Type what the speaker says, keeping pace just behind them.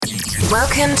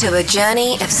Welcome to a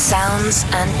journey of sounds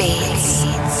and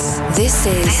beats. This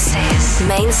is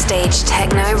Mainstage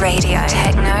Techno Radio.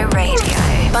 Techno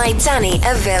Radio by Danny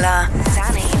Avila.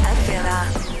 Danny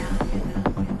Avila.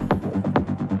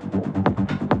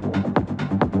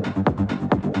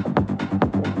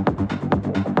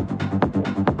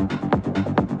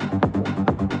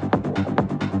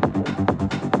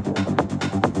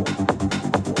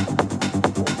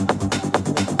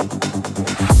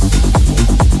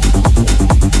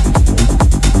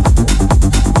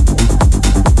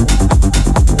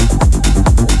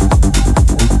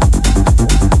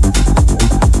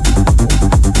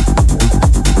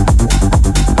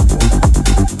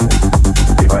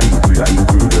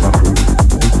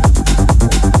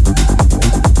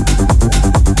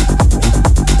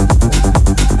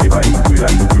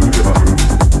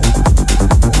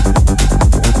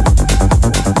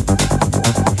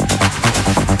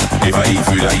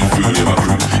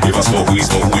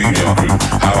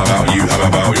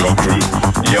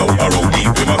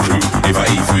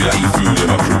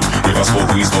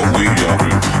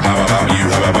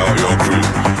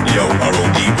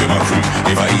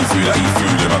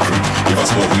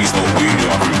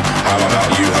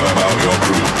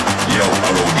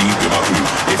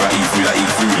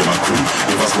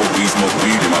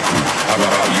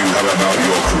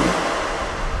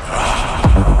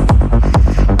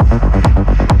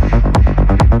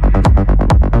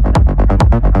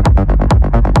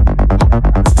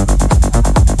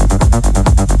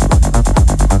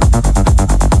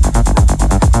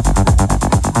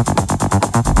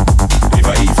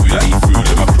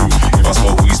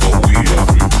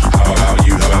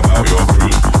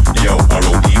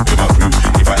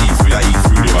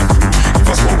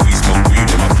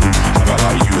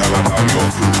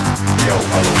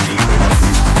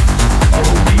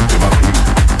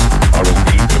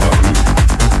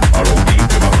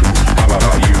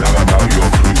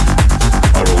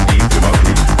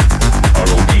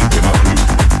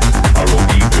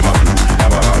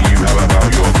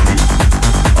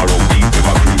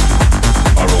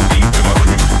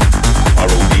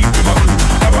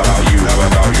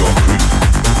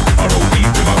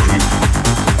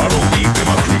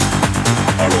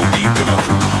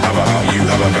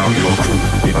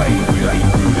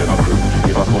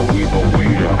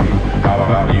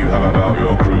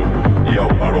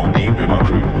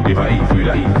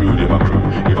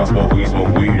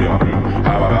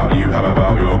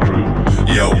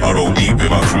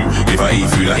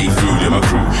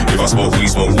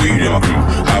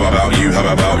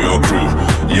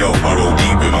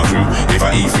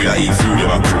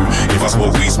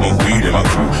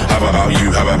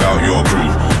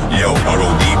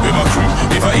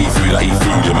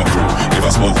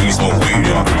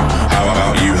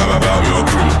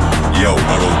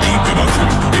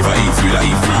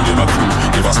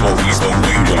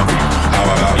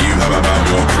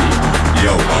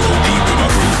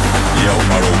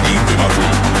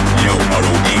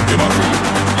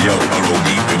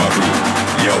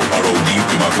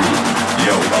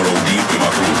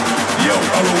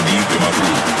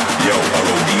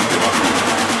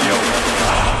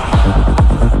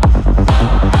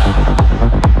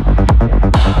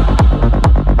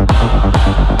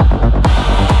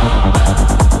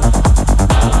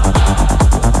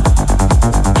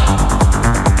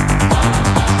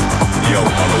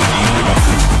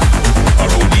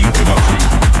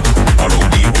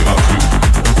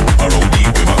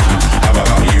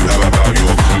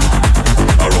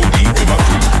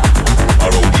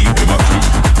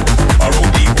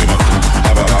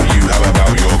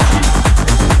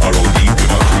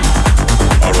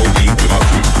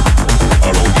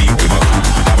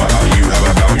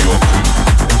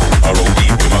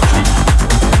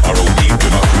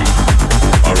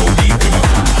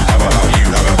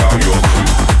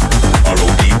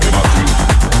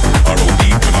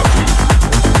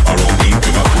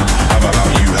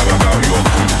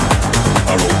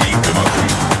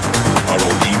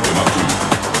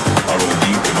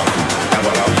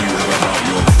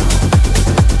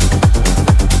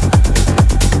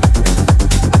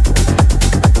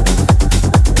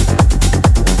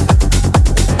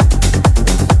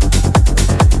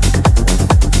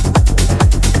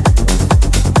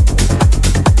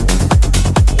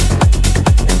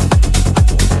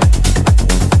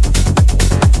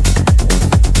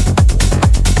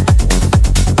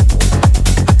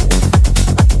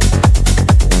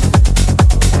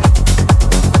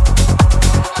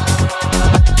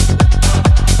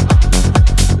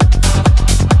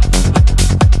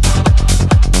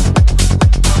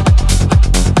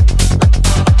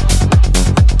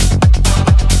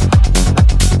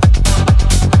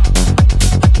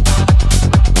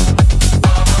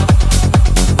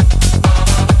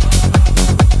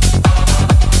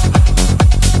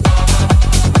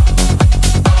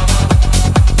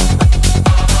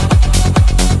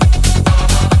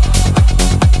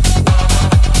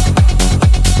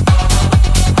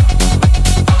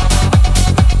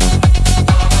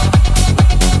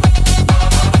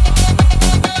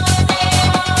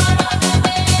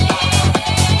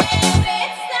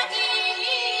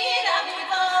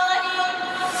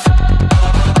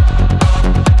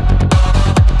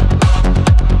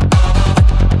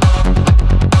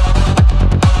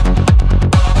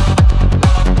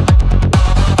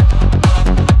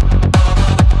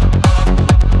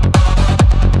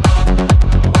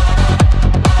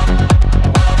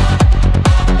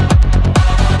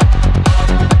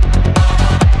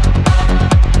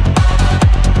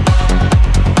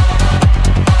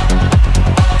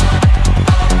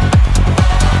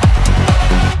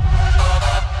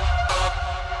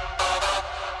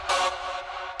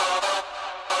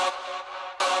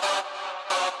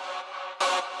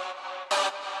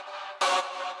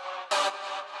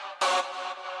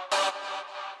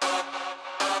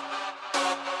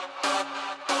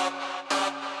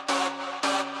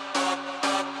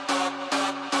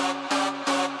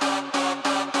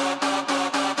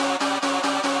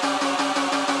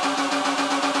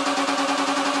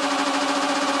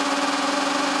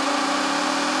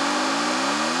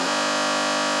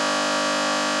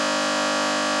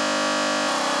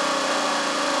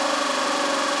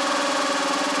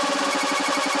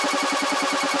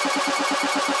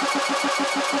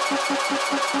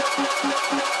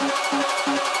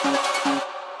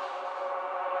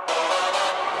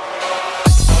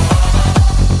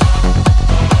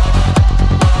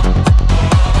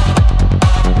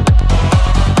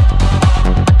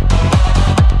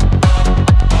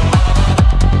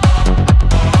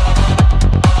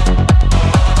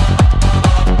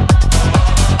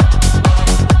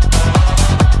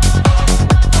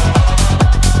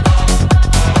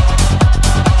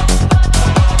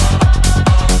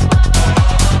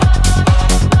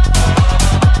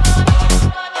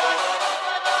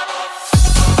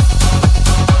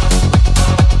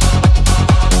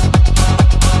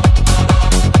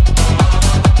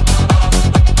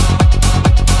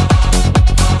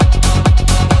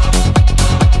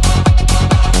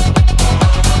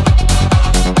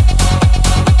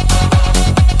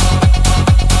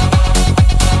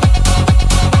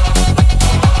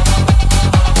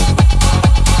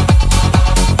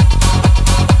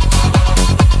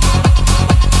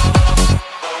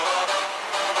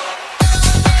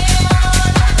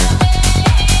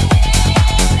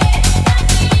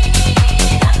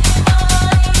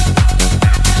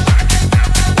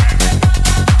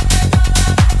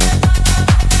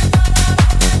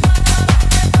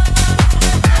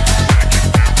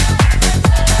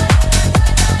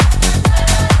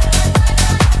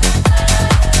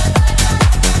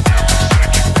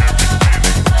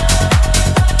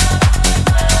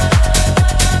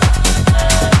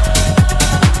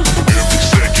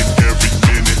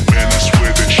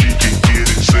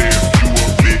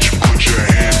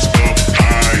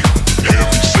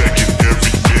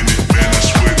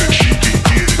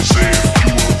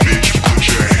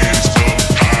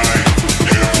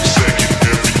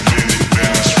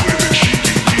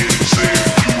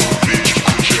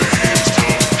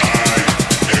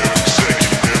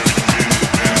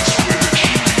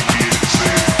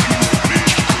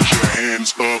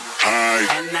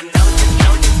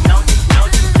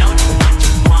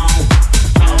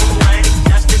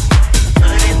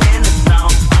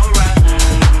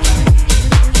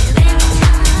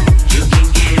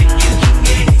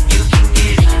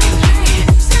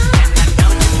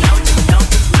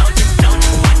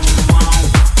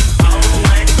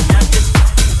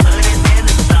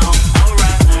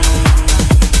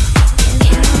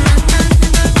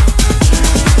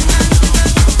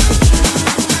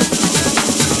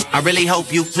 I really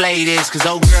hope you play this, cause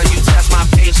oh girl, you test my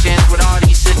patience with all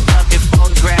these seductive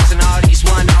photographs and all these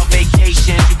one-off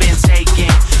vacations you've been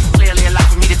taking. Clearly a lot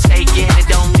for me to take in, it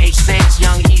don't make sense.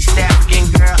 Young East African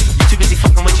girl, you too busy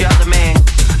fucking with your other man.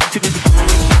 Too busy fucking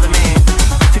with your other man.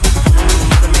 Too busy fucking with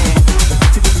your other man.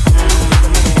 Too busy fucking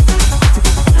with your other man.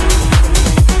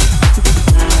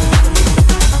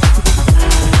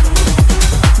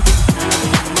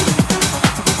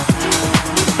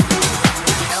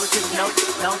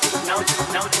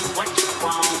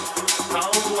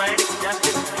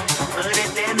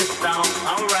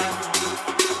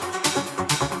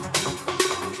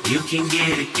 You can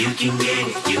get it, you can get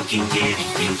it, you can get it,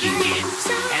 you can get it.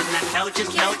 And I know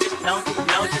just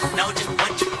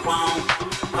what you want.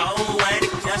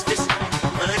 Poetic justice,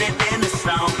 put it in the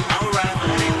song. Alright,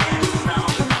 put it in the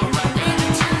song. Alright.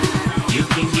 You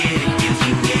can get it, you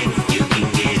can get it, you can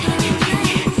get it, you can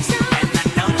get it. And I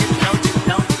know just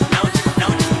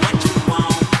what you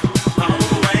want.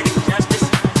 Poetic justice,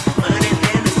 put it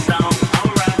in the song.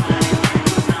 Alright, put it in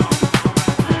the song.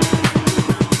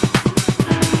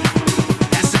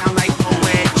 That sound like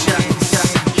poetic justice.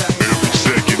 Every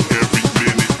second, every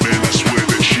minute, man, I swear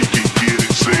that she can get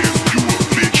it. Say if you a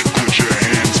bitch, put your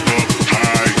hands up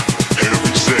high.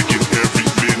 Every second, every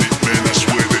minute, man, I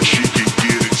swear that she can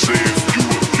get it. Say if you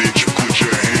a bitch, put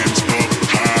your hands up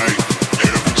high.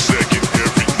 Every second,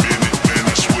 every minute, man,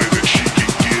 I swear that she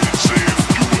can get it. Say if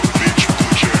you a bitch,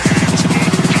 put your hands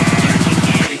up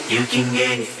high. You can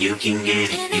get it, you can get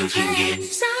it, you can get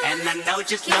it. And I know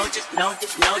just what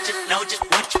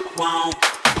you want.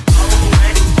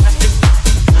 Poetic justice,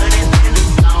 put it in the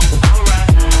song. Alright.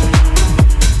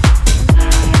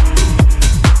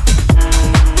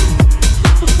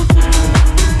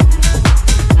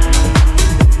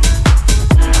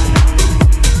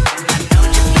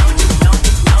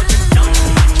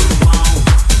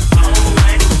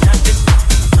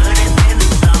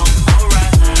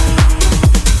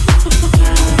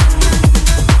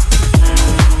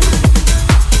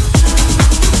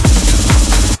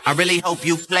 I really hope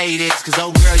you play this, cause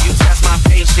oh girl, you test my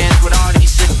patience with all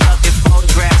these seductive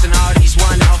photographs and all these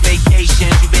one-off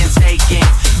vacations you've been taking.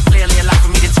 Clearly a lot for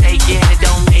me to take in, it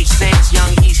don't make sense.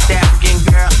 Young East African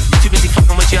girl, you too busy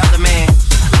fucking with your other man.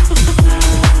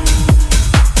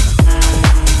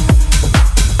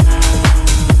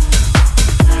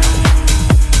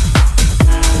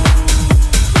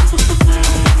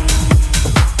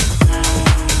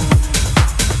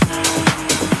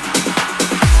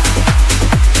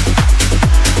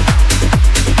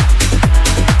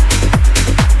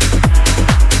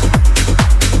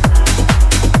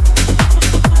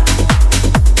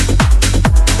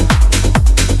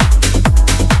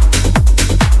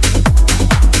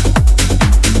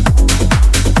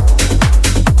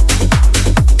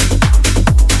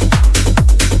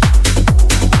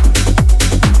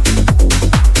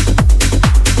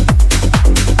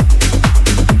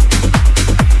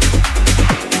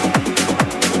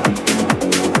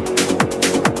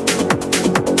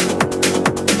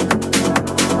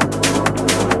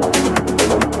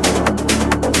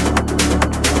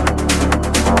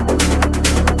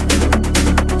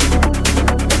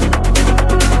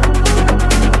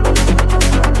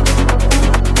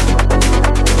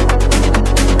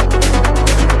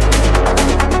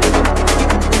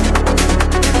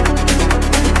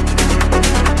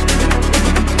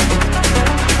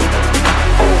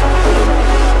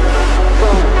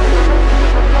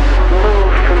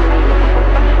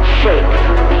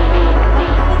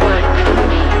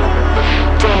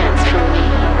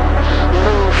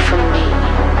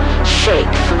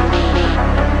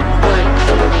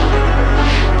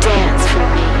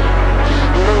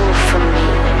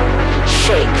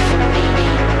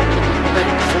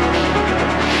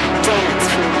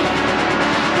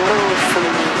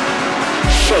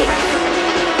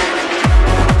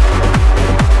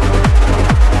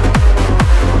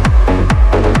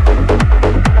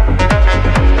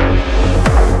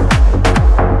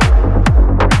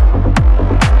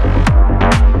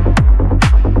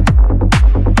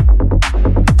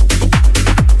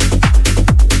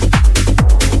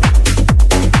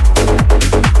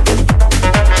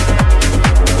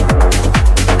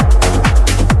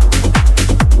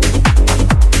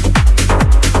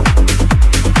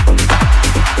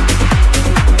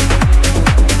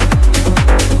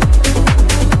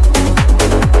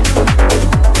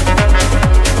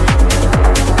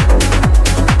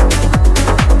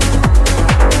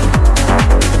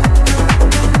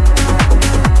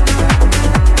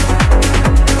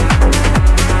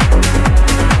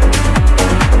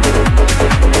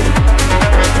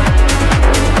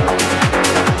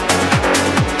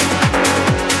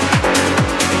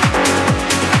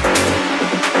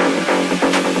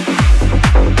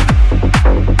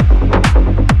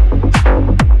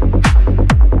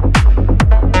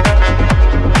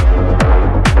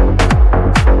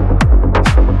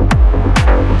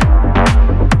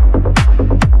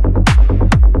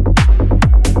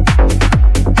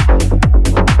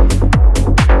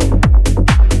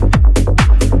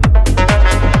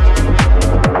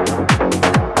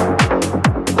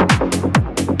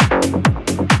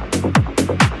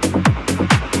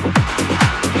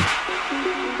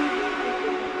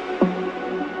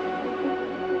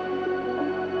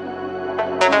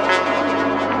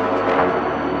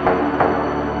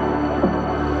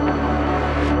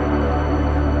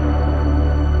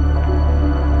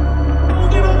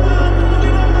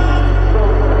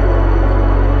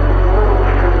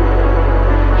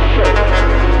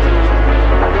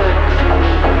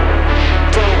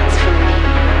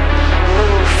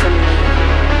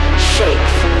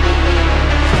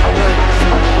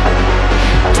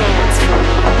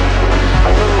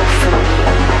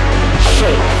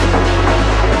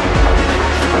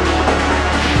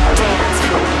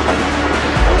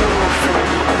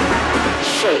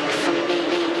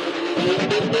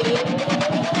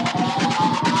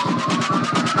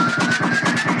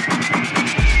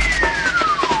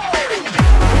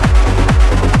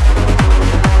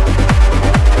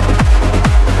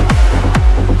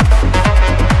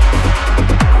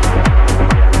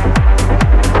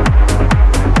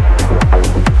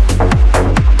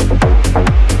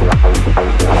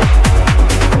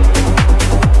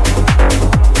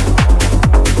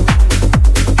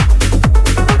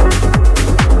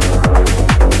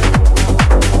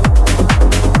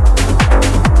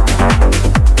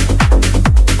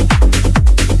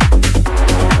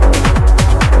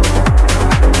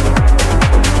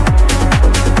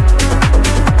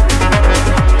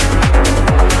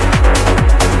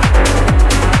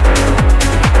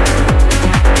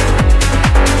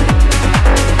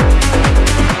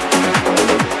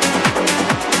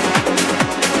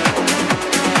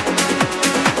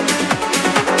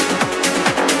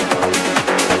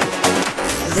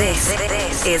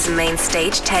 This is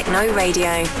Mainstage Techno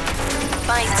Radio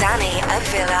by Danny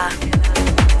Avila.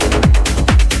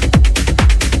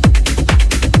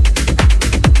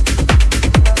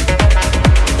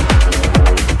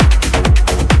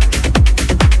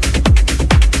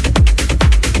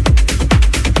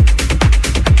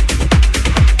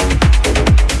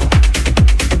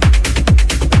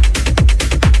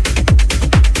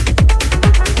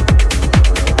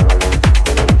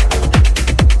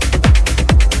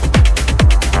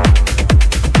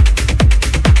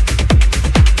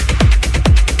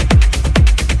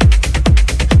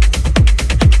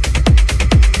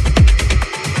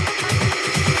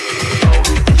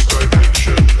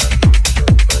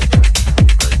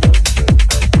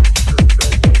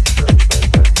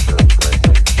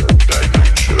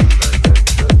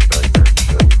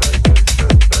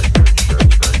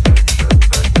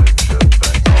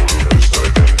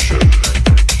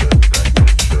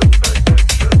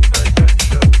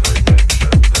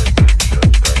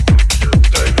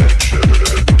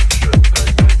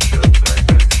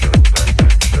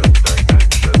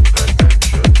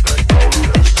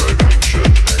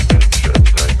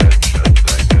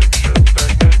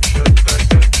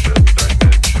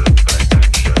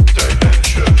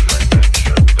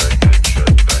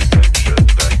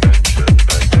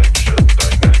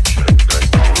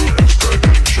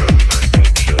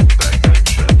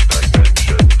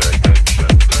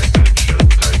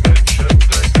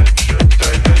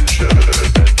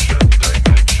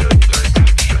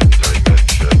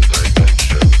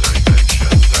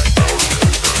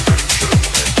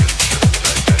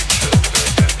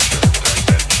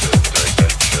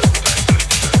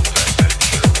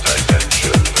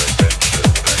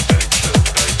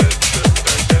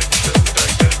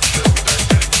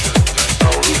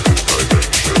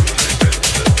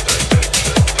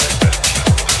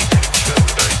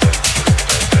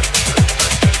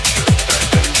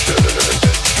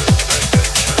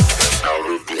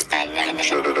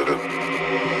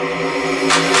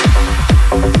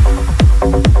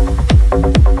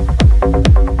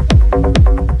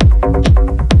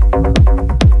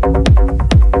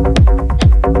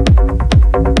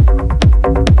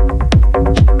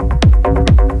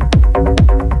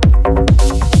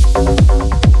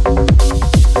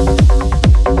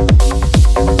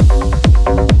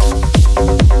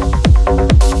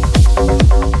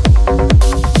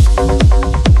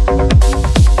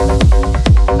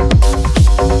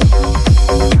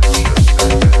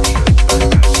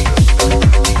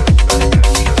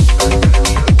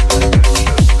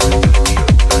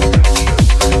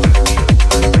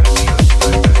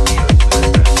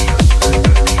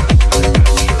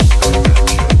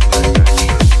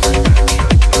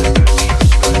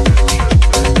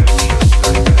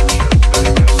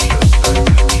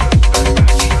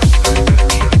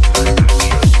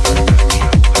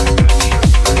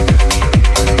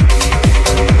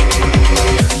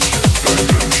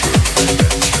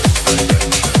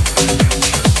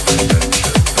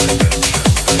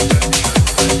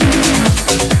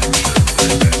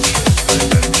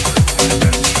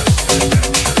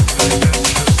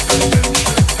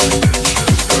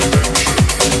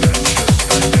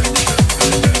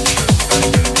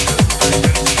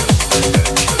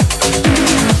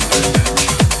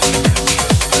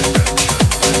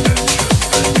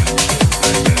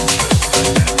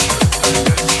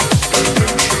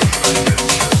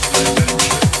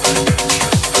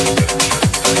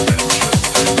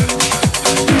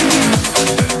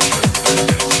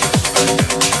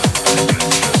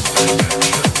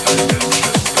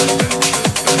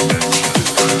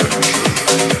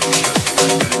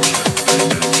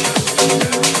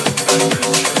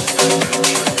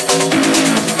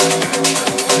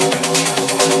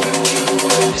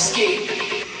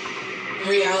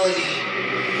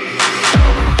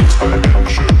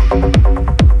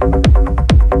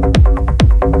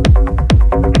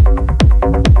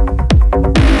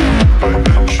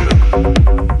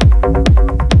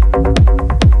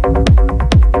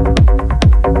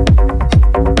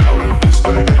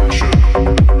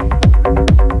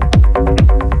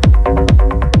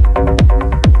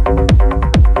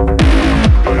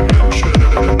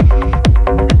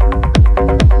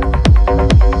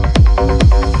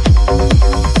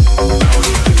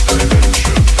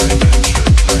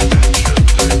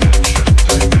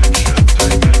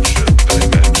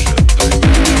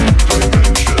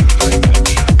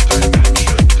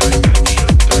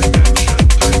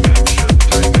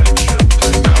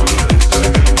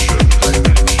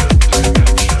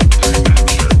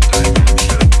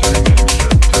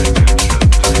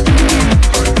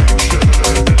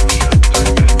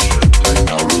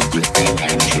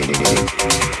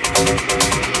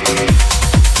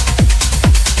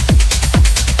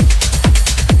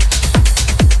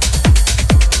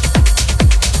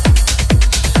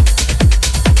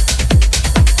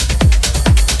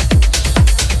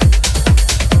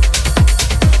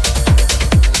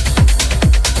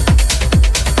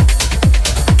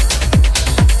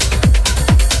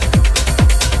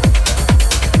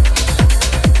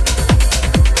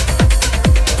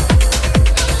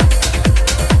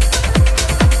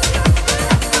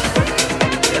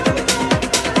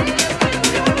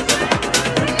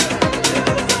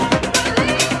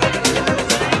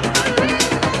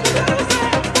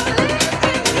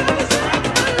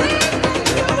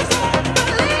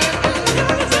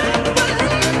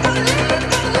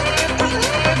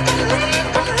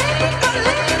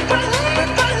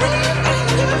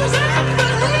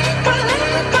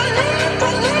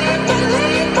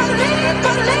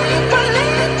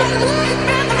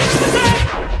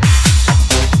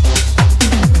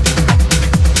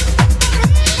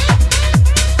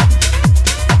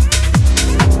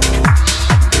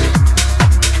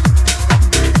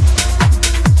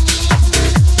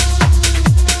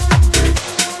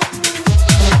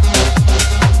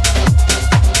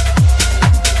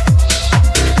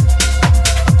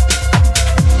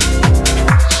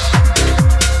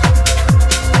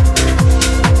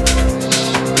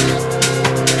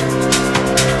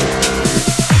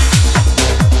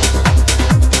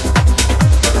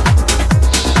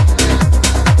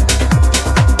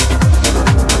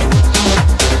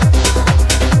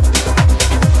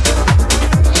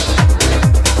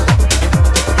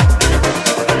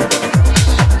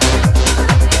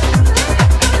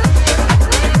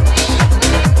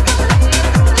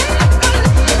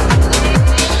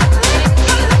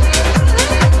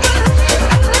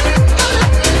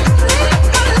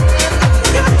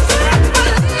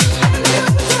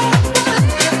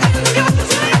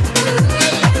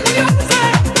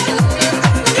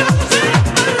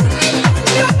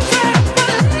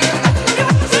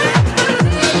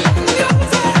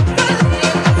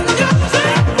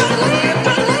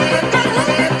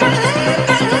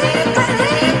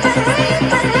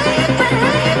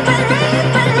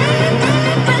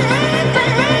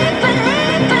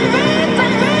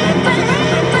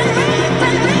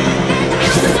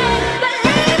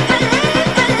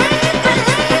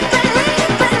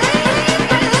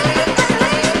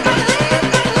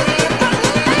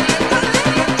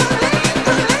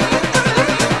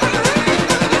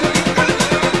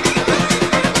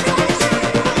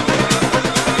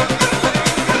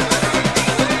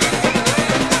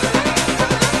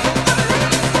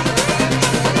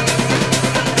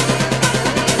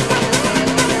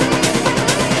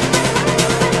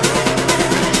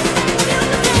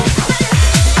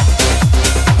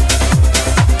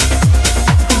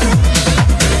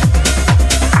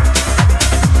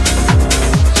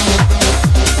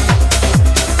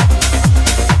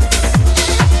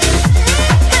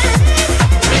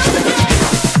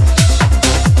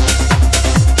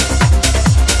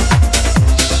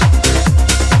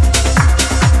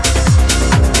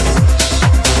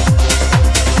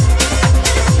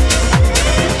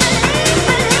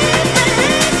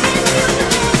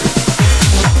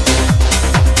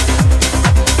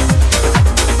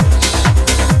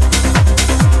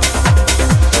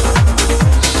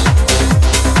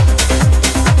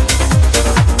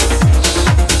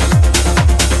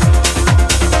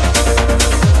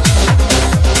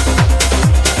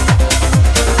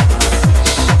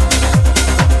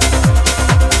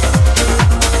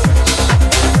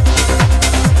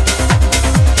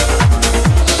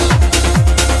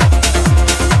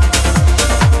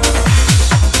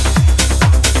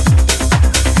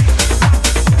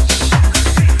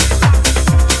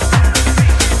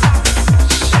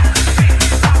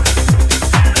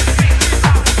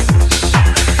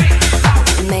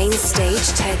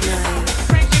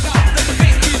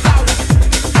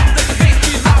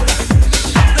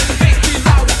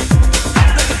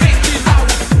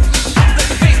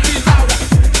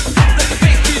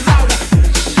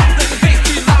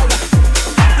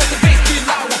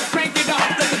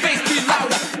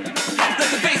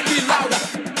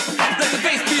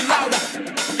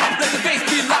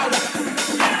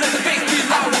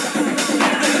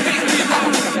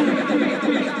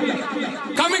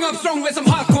 strong with some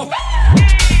hardcore.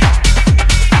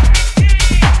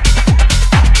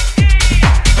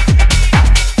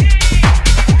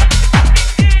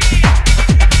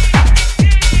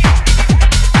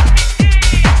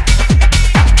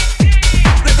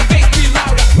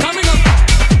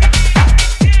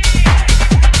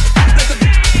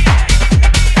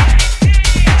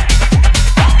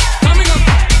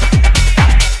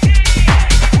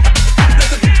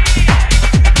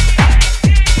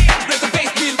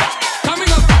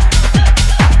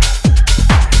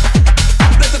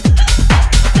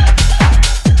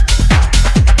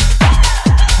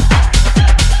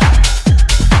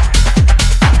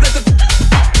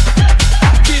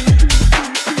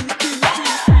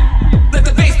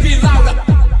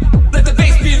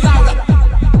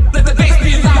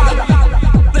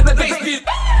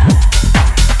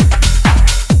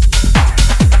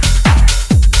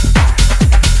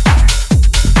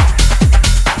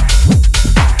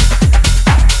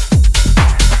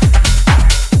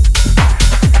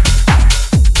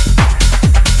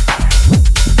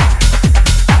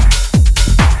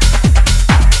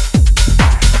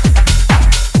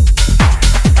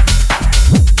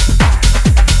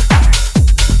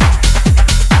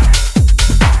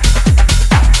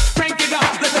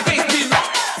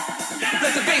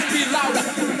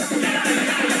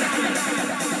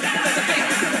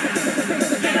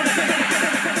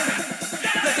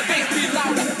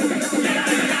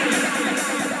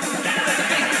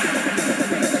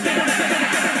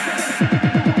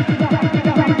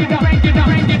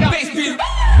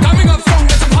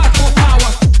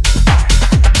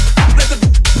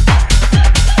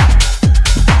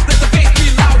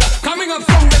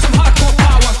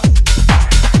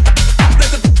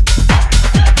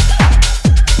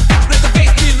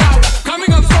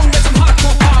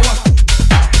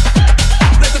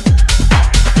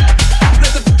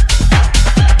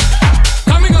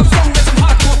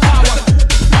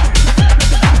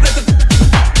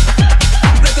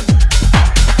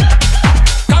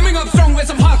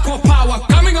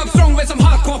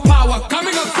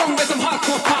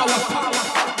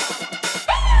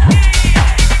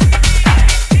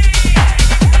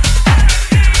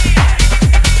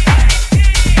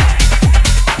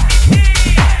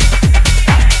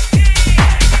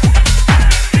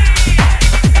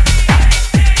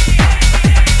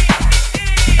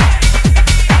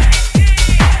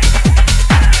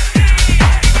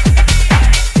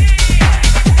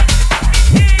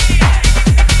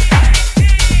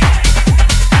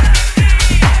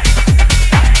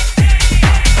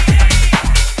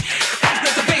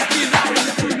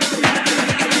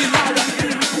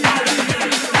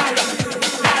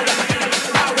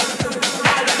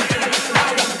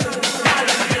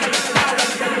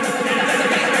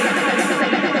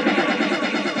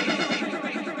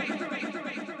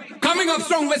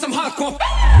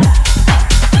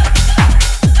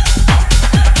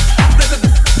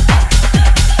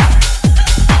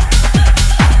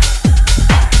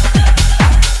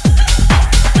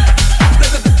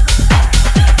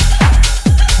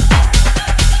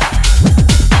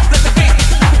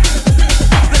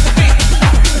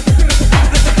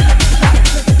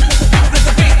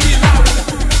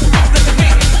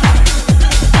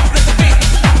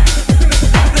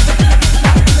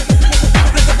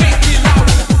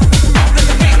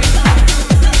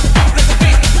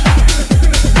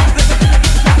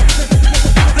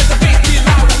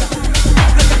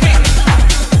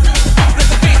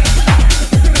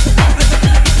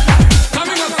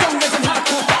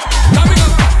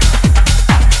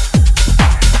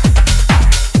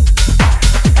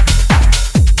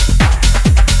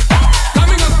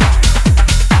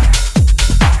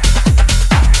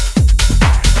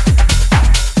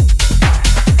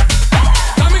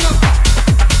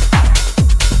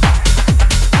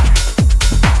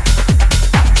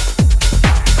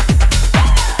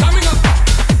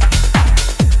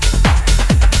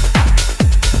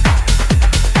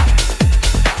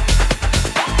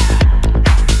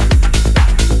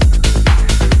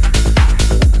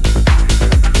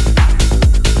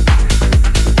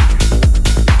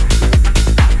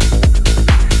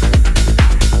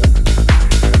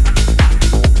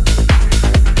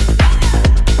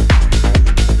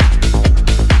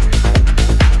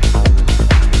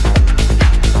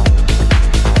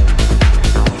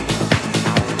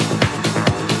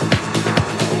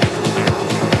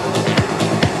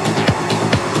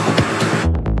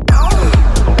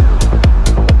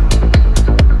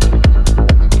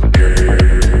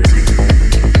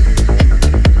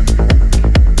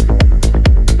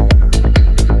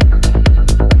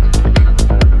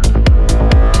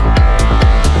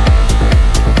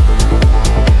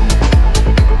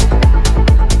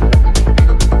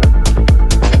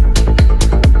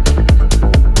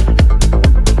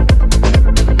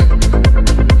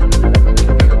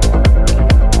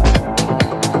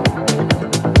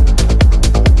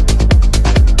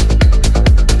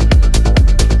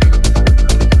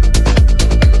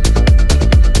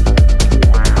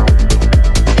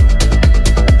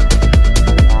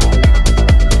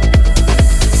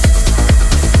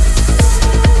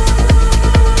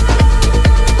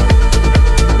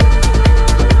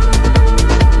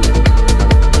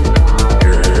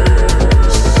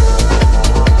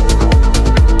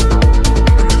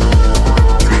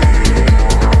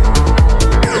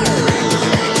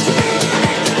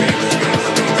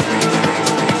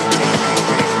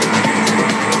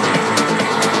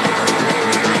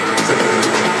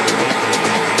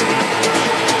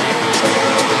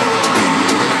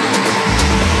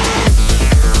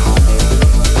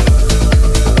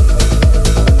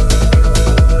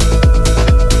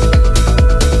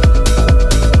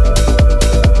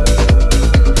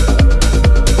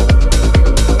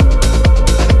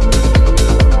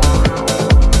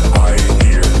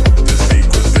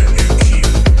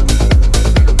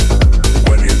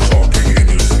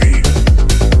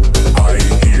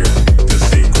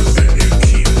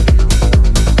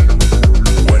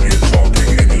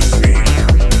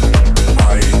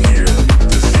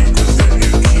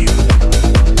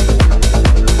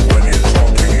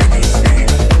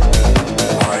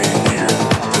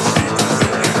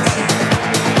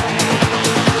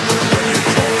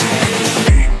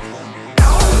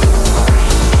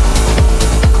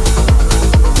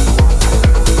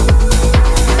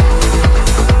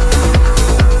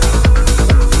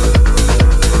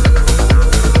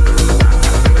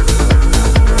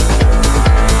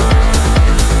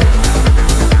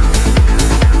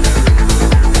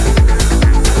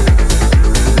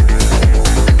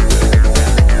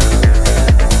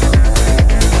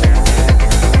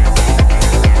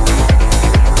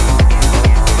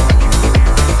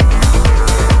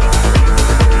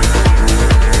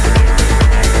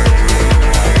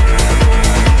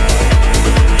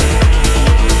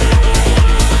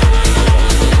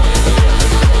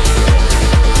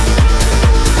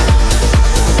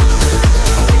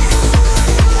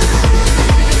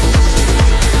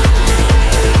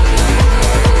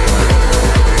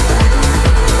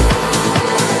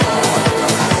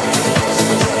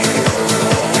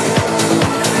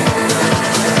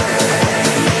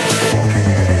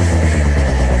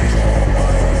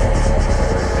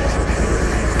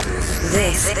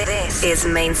 This is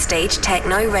Mainstage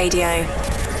Techno Radio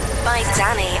by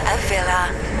Danny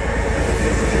Avila.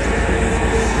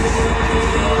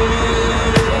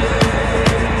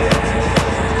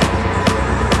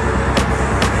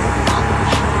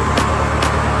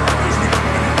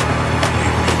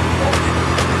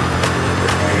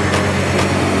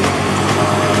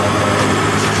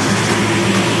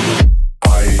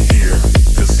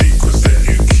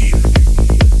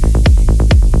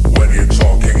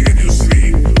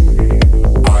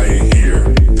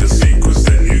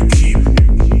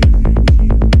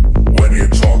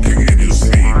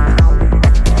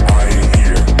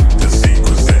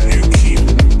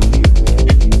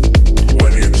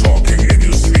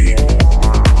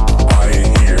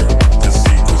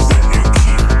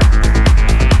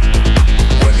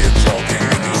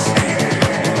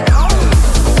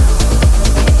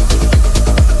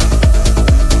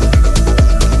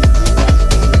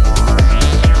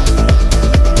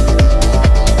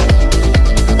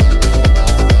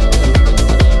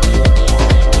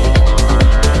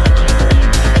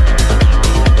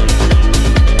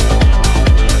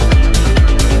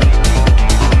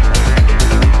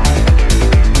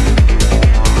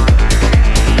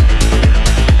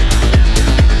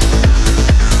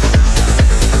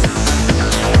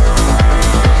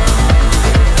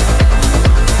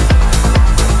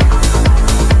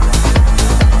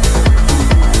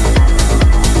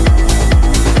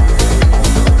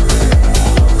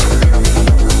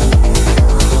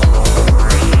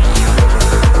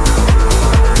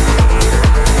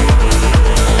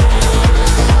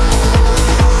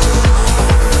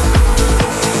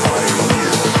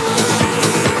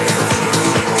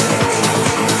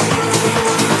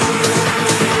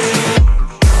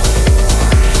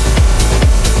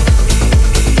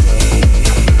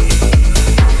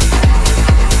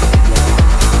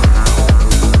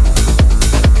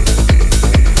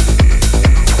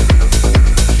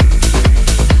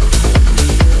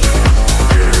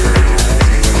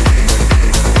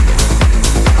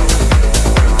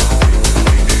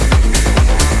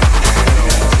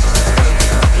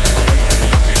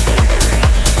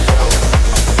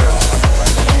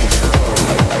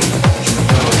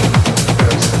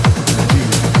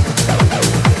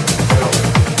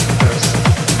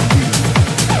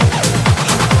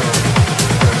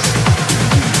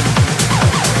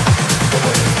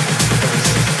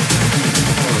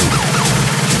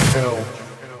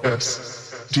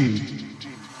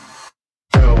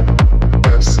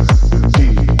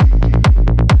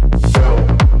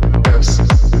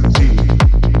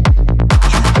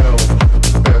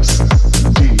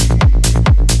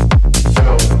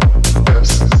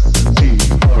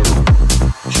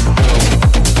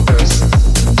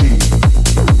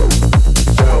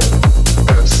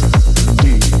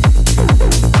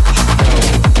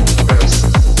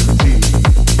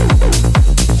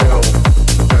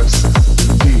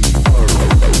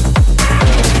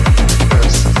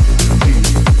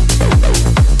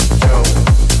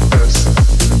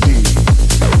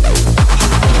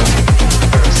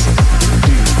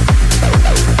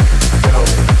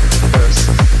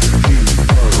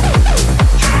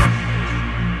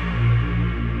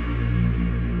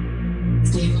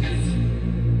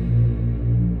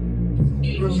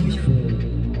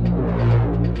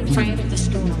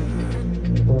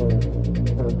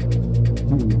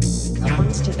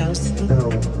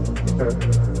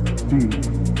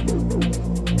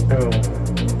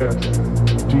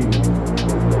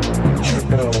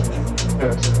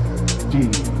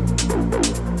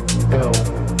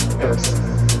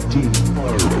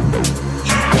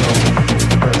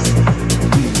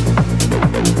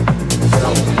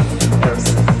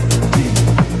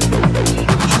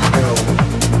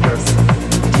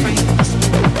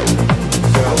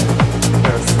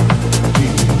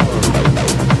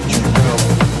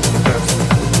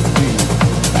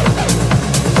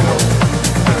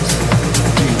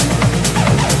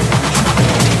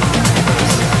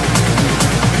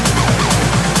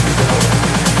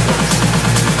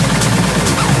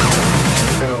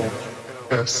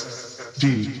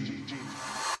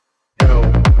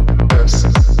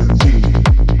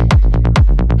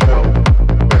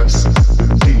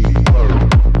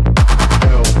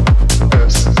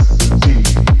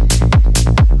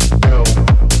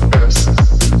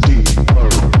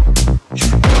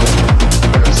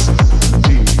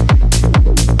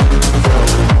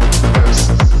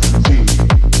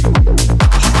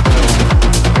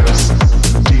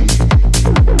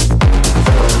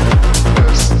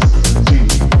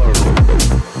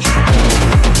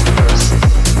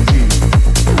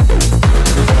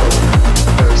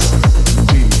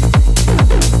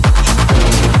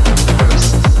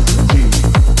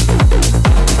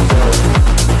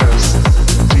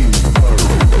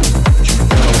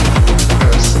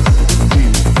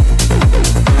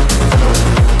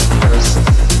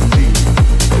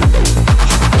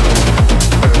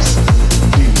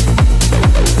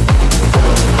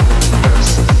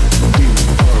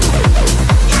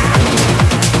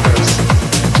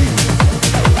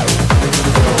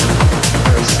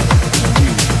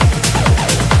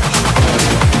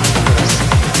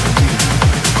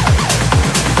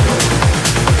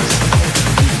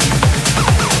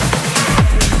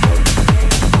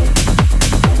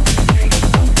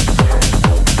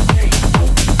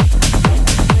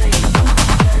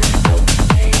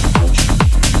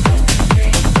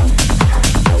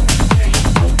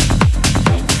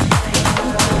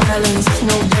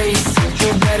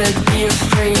 better be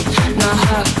afraid. Not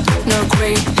hot, not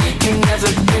great, you've never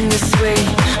been this way.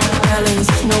 Balance,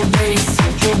 no bass,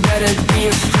 you better be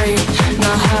afraid.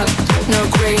 Not hot, not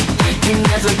great, you've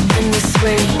never been this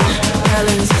way.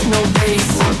 Balance, no bass,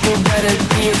 you better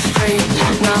be afraid.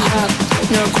 Not hot,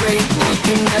 not great,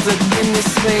 you've never been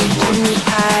this way. Give me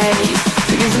eyes,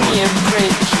 give me a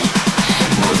break.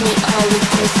 Give me all the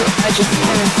things so I just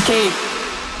can't escape.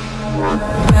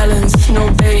 Balance, no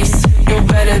bass, you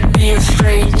better be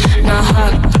afraid. Not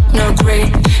hot, not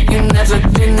great, you've never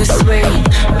been this way.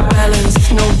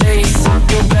 Balance, no bass,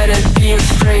 you better be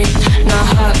afraid. Not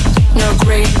hot, not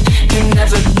great, you've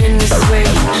never been this way.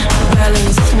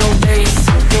 Balance, no bass,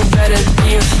 you better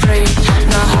be afraid.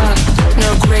 Not hot,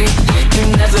 not great,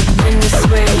 you've never been this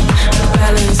way.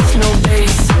 Balance, no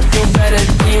bass, you better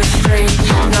be afraid.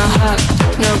 Not hot,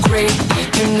 not great,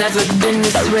 you've never been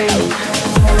this way.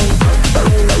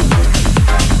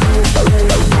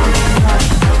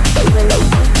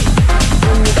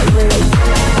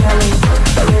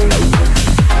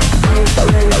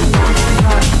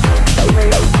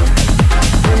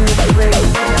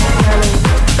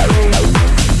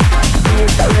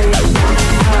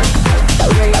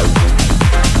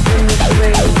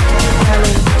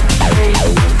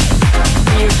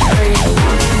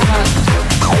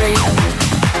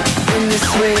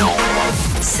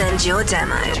 Send your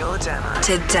demo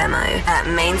to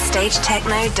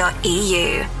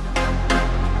demo@mainstagetechno.eu.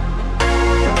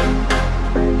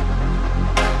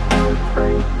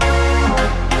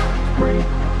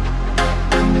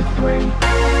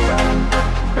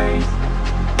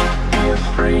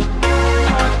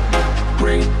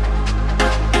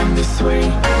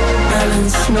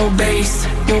 Balance, no bass,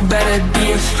 you better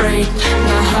be afraid.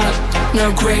 Not hot,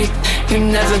 not great, you've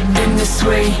never been this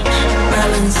way.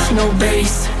 Balance, no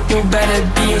bass, you better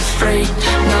be afraid.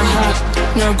 Not hot,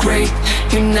 not great,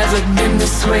 you've never been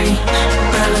this way.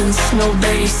 Balance, no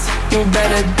bass, you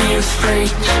better be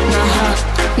afraid. Not hot,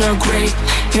 not great,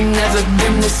 you've never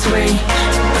been this way.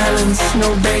 Balance, no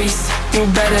bass, you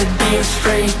better be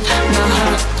afraid. Not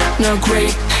hot, not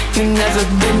great, you've never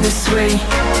been this way.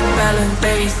 Balance,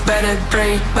 bass, better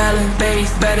break. Balance, bass,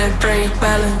 better break.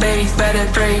 Balance, bass, better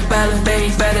break. Balance,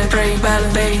 bass, better break. Balance, bass, better break.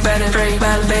 Balance, bass, better break. Balance, bass, better break.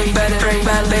 Balance, bass, better break. Balance, bass, better break.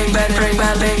 Balance, bass,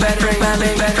 better break. Balance, bass, better break.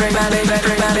 Balance, bass,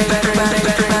 better break.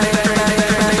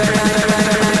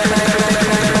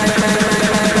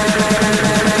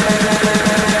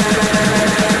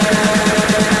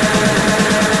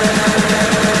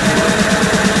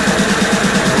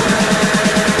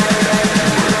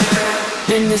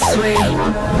 In this way,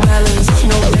 balance,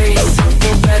 no bass,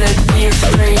 you better be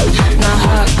afraid. Not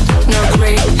hot, not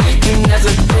great, you've never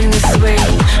been this way.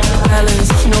 Balance,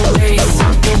 no bass,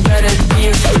 you better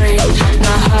be afraid.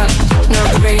 Not hot, not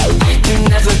great, you've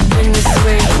never been this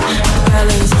way.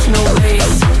 Balance, no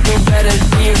bass, you better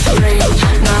be afraid.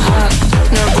 Not hot,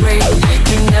 not great,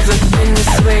 you've never been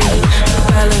this way.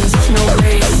 Balance, no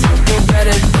bass, you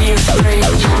better be afraid.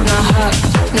 Not hot,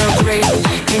 not great,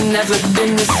 you've never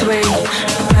been this way.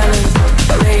 Balance,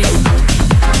 bass,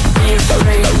 be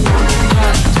afraid.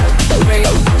 Hot, great,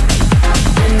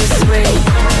 in this way.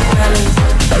 Balance,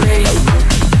 bass,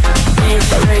 be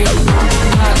afraid.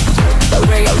 Hot,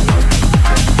 great,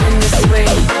 in this way.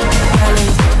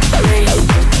 Balance, bass,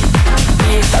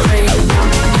 be afraid.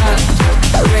 Hot,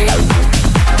 great,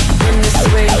 in this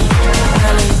way.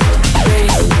 Balance,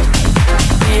 bass,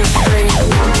 be afraid.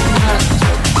 Hot,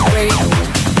 great,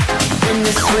 in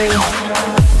this way.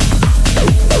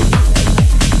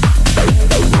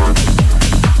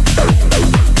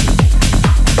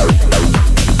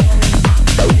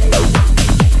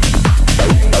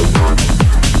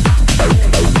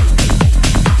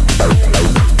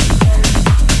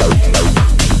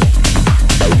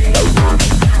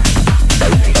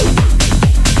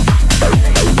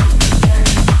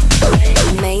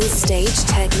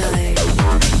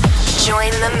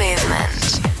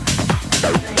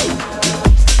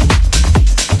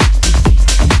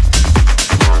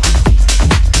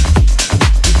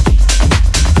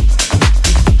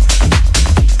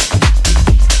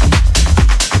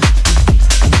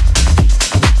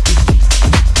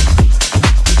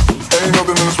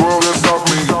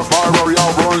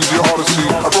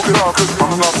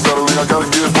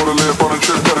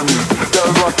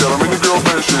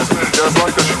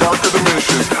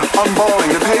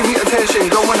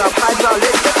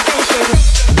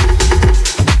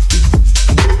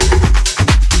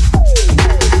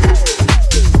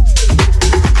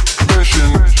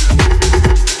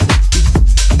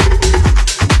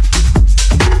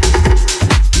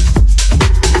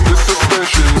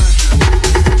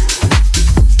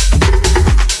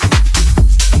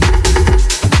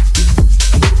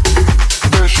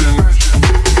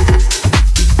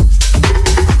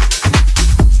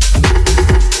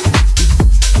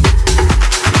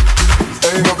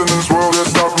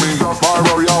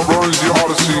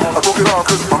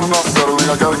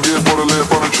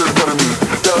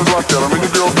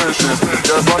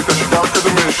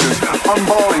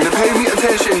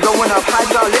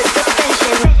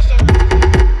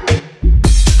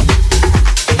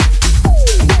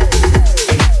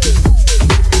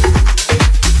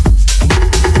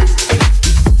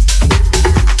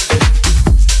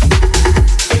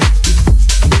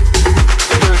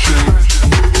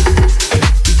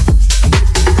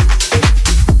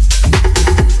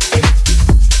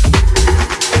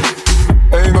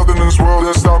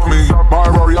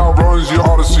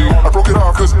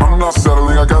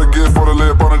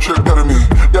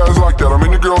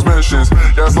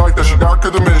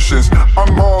 darker dimensions.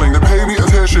 I'm balling, they pay me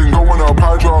attention, going up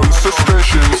hydraulic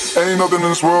suspicion. Ain't nothing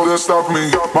in this world that's stopping me.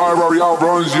 My Rari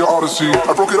outruns your Odyssey.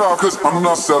 I broke it off cause I'm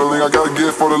not settling. I got a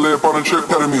gift for the lip on a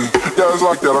trick petting me. Yeah, it's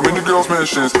like that, I'm in the girl's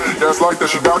mentions. Yeah, it's like that,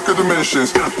 she darker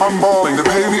dimensions. I'm balling, they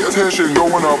pay me attention,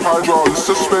 going up hydraulic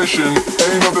suspicion.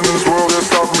 Ain't nothing in this world that's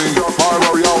stopping me. My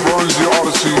Rari outruns your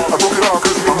Odyssey. I broke it off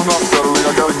cause I'm not settling.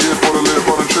 I got a gift for the lip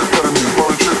on a trick petting me. On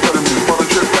a trick petting me, on a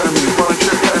trick petting me, on a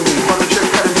trick petting me, on a trick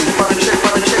petting me, on a trick, on a trick,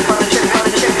 on a trick, on a trick, on a trick, on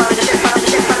a trick, on a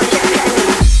trick petting me.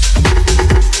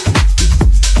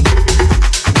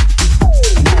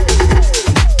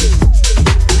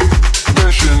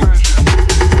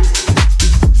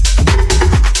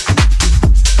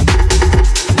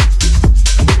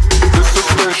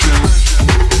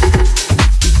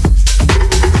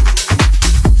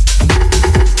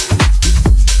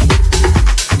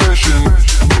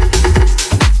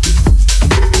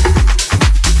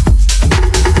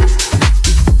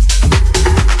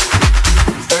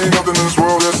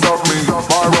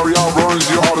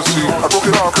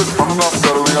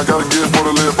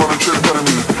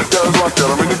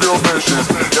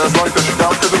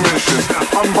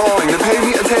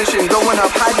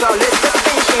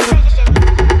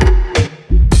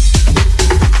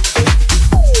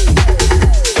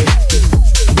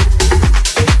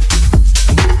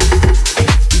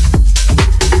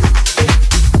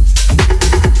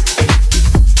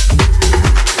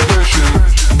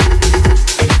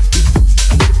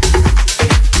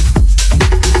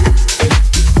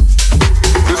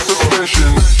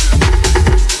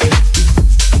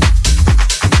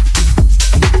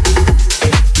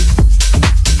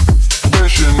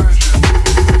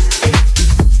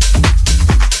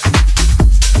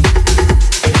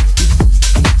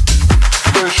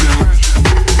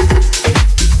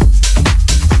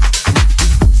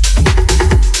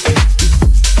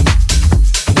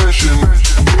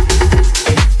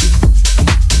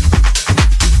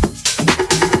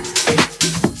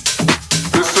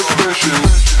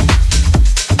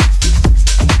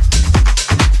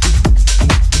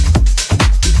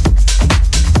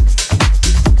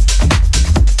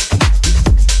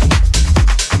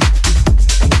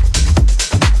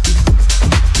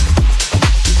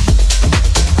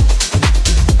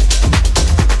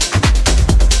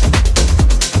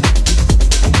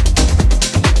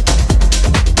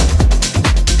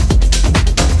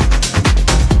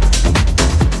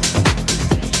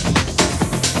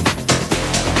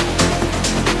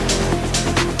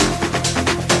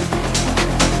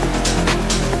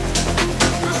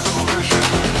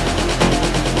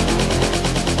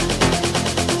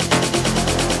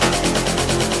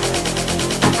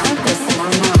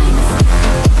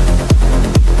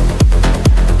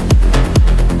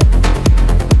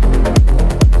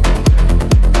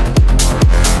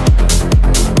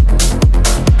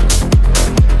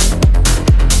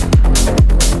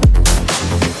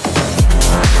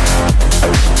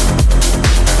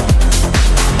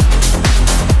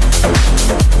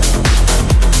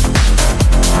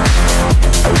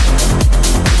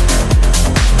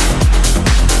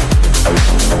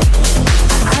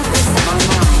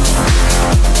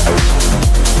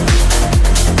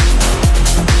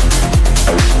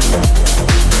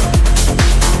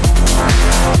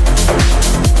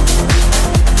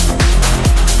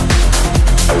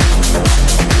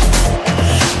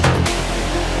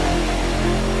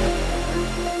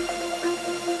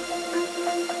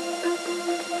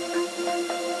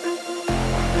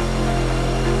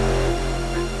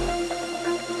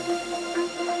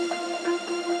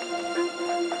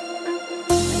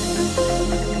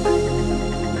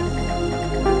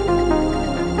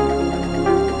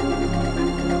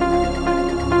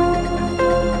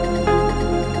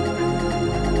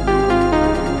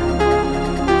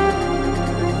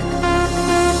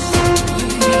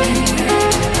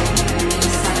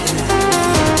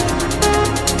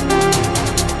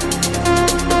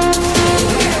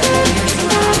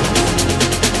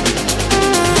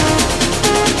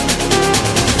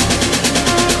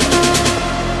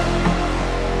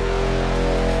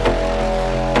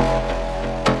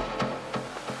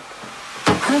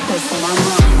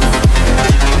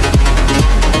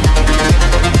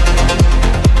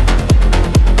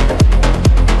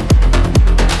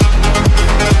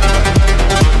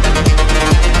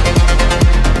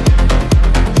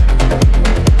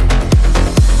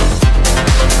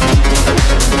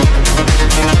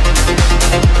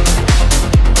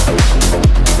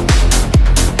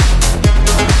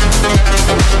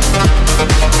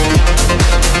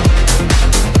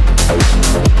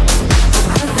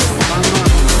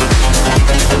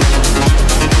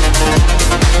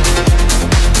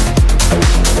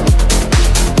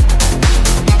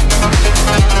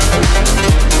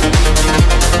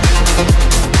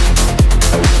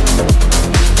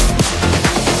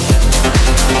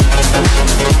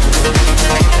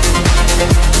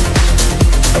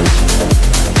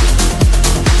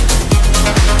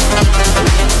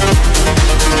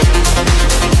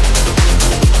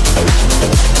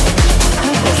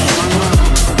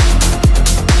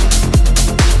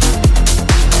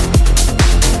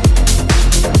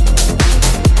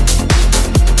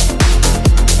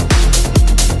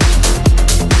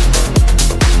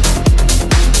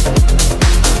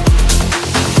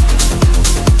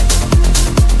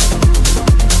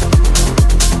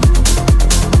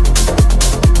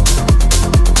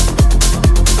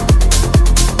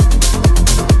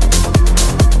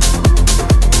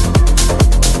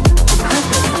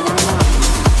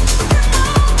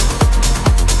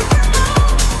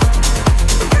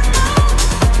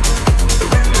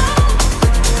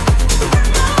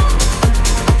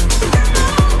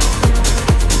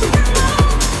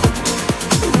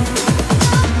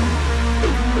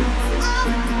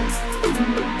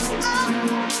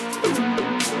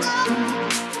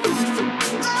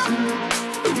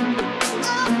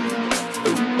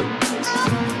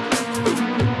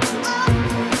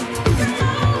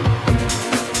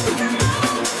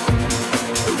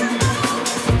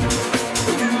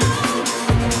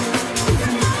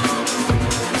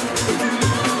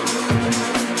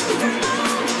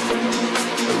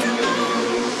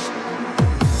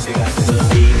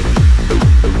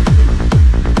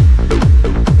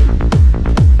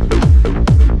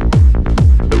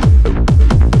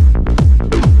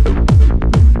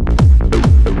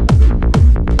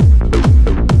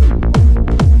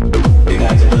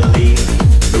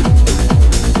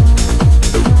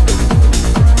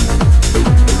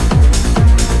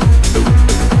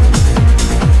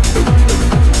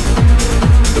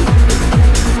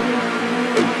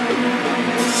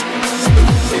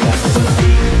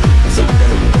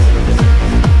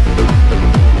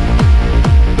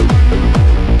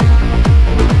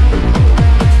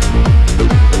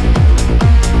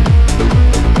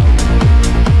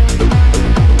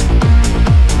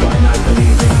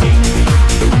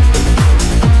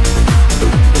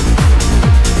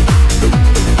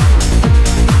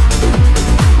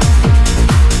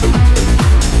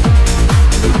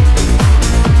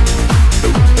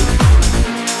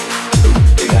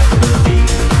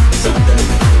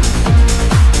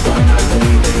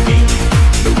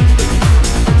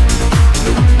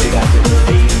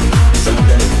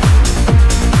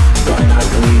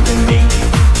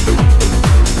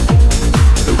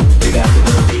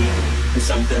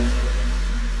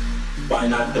 Why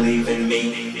not believe in me?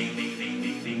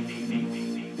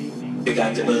 You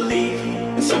got to believe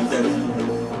in something.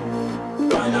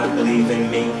 Why not believe in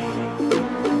me?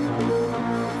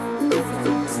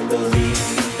 Believe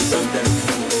in something.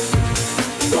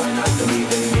 Why not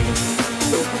believe in me?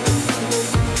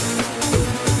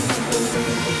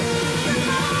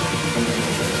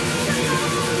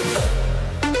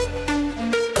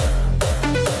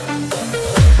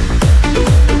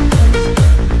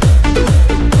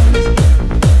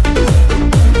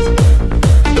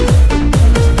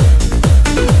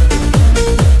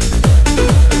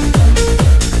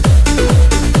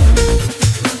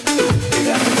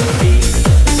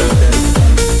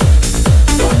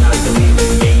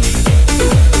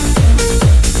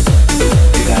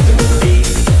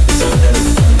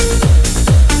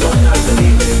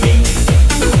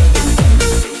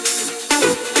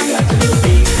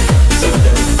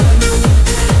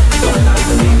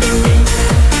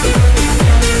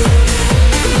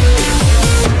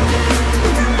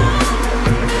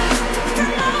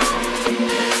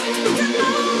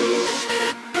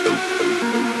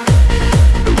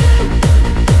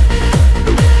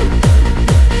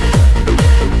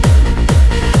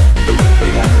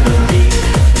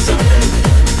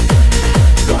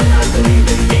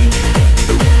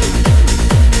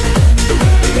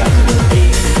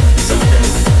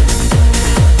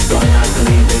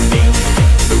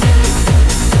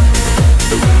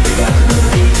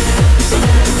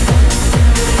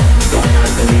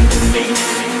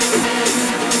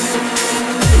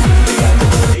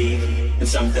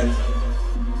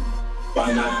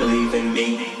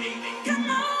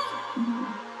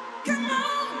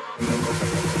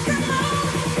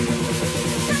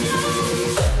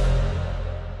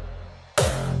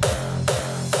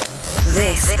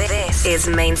 This is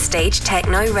Mainstage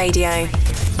Techno Radio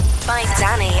by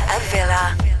Danny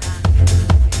Avila.